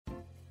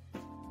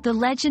The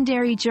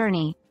Legendary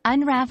Journey,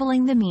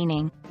 Unraveling the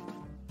Meaning.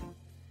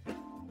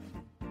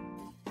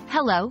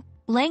 Hello,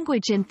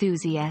 language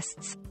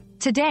enthusiasts.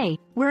 Today,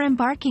 we're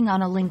embarking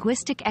on a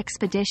linguistic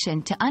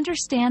expedition to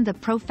understand the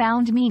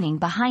profound meaning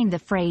behind the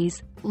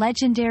phrase,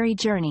 legendary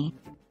journey.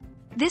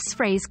 This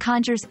phrase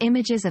conjures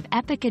images of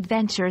epic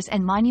adventures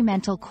and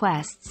monumental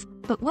quests,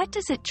 but what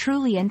does it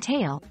truly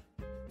entail?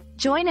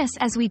 Join us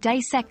as we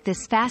dissect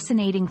this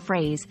fascinating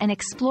phrase and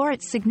explore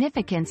its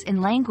significance in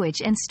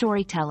language and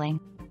storytelling.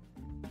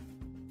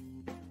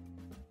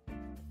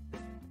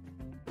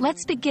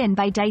 Let's begin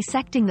by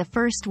dissecting the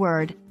first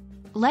word,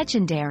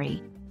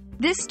 legendary.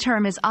 This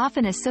term is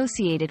often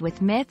associated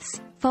with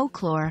myths,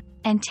 folklore,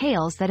 and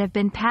tales that have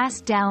been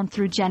passed down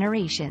through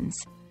generations.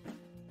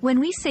 When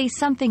we say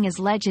something is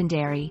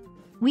legendary,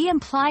 we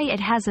imply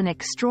it has an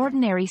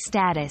extraordinary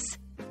status,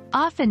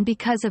 often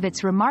because of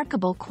its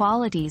remarkable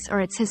qualities or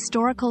its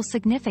historical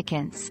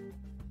significance.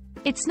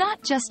 It's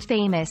not just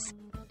famous,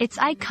 it's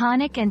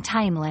iconic and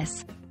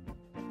timeless.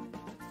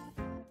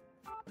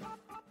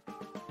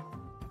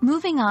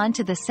 Moving on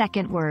to the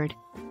second word,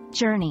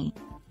 journey.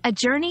 A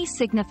journey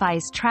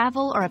signifies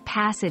travel or a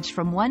passage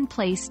from one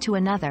place to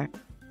another.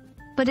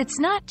 But it's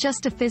not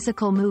just a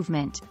physical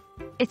movement.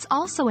 It's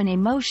also an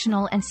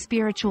emotional and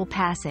spiritual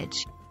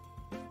passage.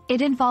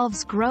 It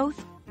involves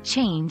growth,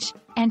 change,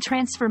 and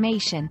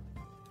transformation.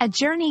 A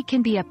journey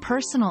can be a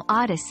personal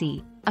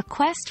odyssey, a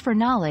quest for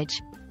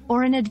knowledge,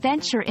 or an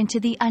adventure into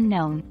the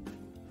unknown.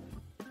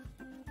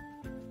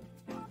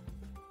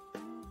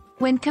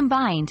 When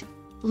combined,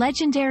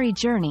 legendary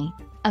journey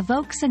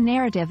evokes a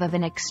narrative of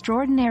an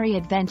extraordinary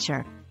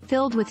adventure,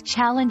 filled with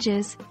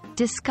challenges,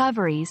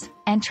 discoveries,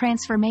 and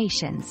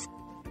transformations.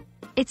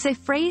 It's a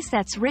phrase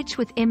that's rich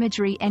with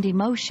imagery and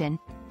emotion,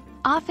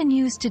 often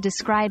used to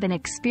describe an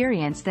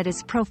experience that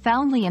is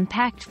profoundly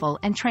impactful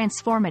and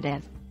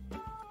transformative.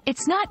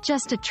 It's not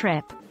just a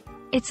trip,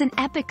 it's an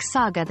epic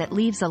saga that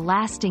leaves a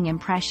lasting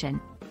impression.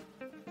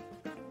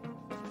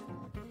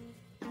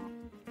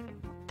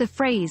 The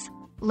phrase,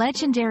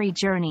 legendary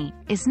journey,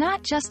 is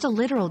not just a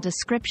literal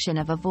description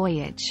of a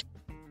voyage.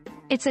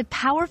 It's a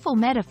powerful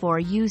metaphor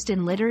used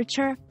in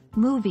literature,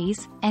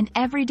 movies, and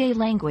everyday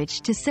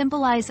language to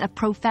symbolize a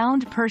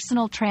profound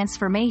personal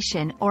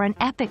transformation or an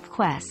epic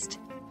quest.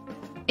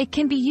 It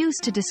can be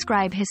used to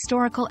describe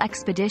historical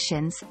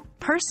expeditions,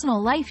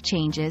 personal life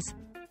changes,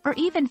 or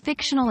even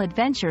fictional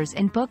adventures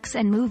in books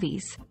and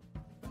movies.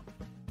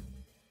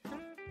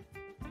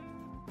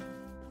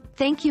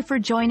 Thank you for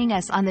joining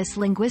us on this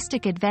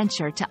linguistic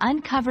adventure to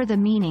uncover the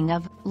meaning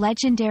of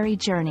legendary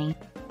journey.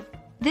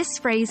 This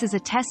phrase is a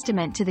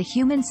testament to the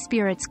human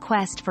spirit's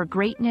quest for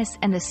greatness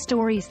and the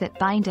stories that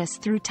bind us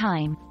through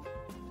time.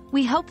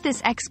 We hope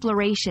this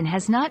exploration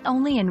has not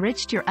only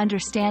enriched your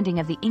understanding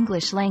of the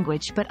English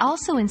language but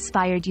also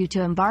inspired you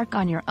to embark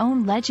on your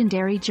own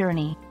legendary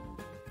journey.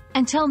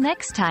 Until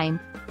next time,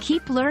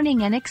 keep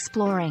learning and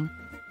exploring.